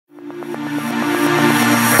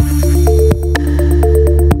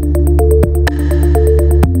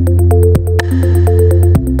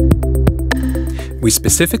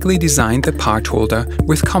specifically designed the part holder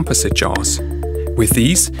with composite jaws. With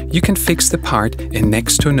these, you can fix the part in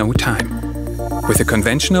next to no time. With a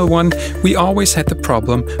conventional one, we always had the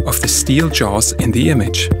problem of the steel jaws in the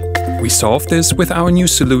image. We solved this with our new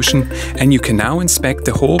solution, and you can now inspect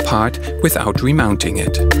the whole part without remounting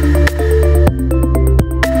it.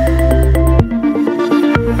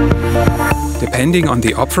 Depending on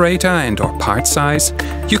the operator and/or part size,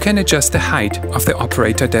 you can adjust the height of the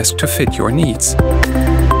operator desk to fit your needs.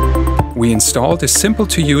 We installed a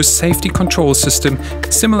simple-to-use safety control system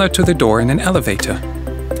similar to the door in an elevator.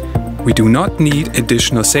 We do not need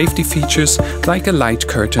additional safety features like a light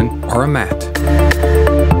curtain or a mat.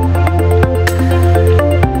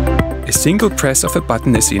 A single press of a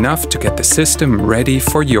button is enough to get the system ready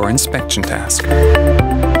for your inspection task.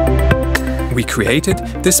 We created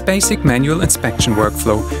this basic manual inspection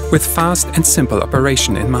workflow with fast and simple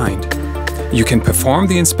operation in mind. You can perform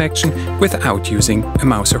the inspection without using a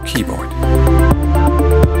mouse or keyboard.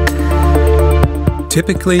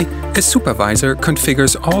 Typically, a supervisor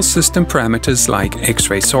configures all system parameters like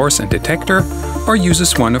X-ray source and detector, or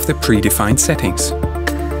uses one of the predefined settings.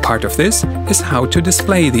 Part of this is how to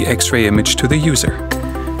display the X-ray image to the user.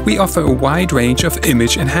 We offer a wide range of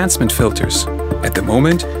image enhancement filters. At the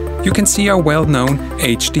moment, you can see our well-known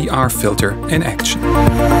HDR filter in action.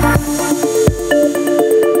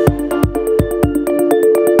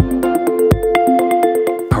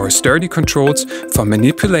 Our sturdy controls for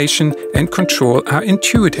manipulation and control are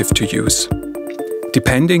intuitive to use.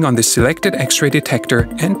 Depending on the selected X-ray detector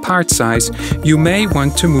and part size, you may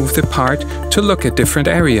want to move the part to look at different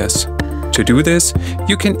areas. To do this,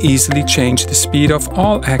 you can easily change the speed of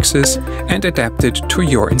all axes and adapt it to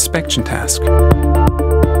your inspection task.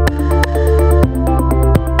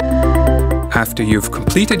 After you've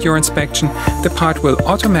completed your inspection, the part will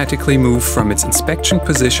automatically move from its inspection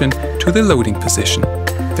position to the loading position.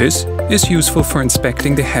 This is useful for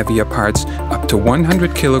inspecting the heavier parts up to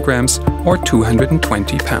 100 kilograms or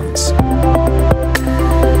 220 pounds.